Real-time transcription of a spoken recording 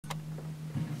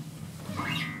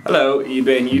Hello,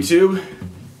 eBay and YouTube.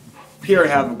 Here I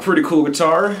have a pretty cool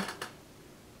guitar,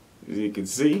 as you can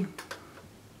see.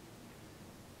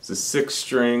 It's a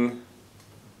 6-string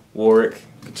Warwick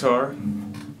guitar.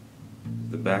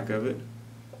 The back of it.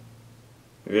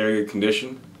 Very good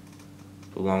condition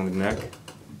along the neck.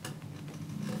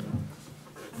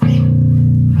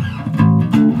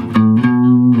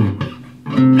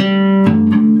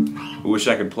 I wish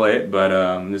I could play it, but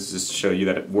this is just to show you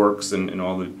that it works and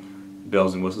all the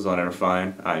bells and whistles on it are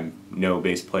fine. I'm no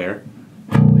bass player.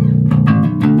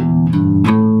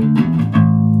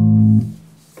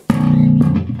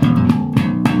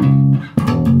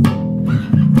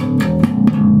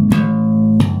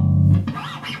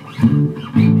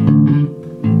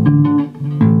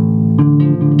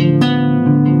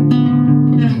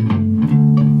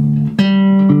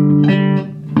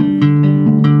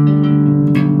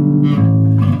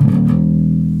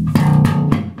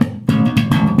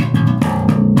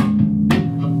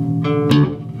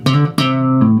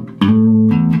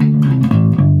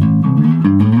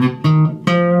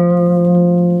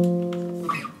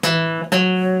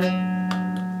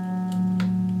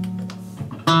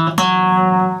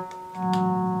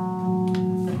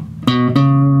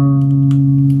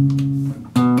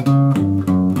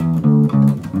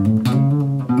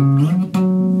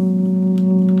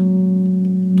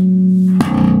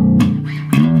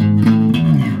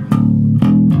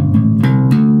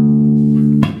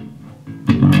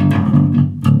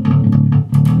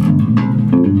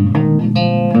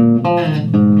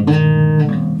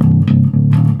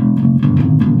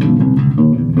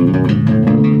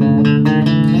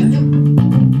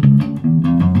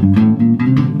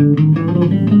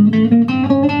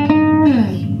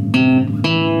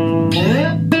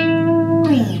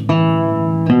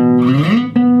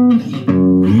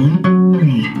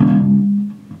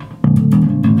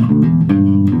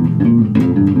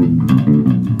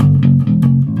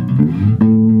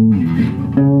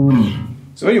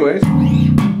 So anyways,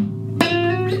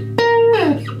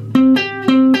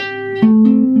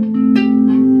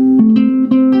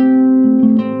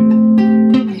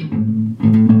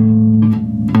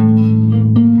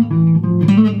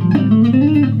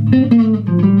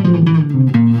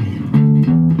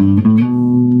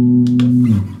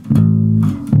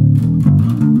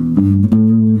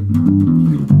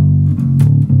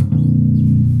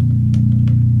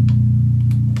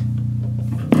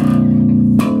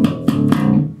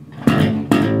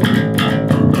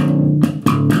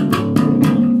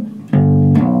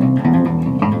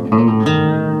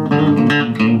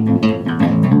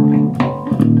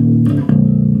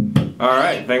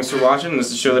 alright, thanks for watching. This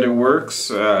is to show that it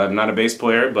works. I'm not a bass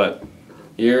player, but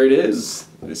here it is.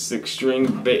 The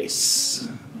 6-string bass.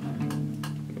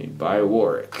 Made by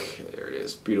Warwick. There it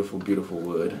is. Beautiful, beautiful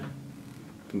wood.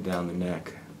 Up and down the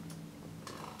neck.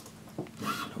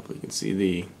 Hopefully you can see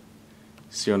the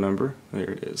serial number.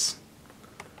 There it is.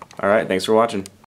 Alright, thanks for watching.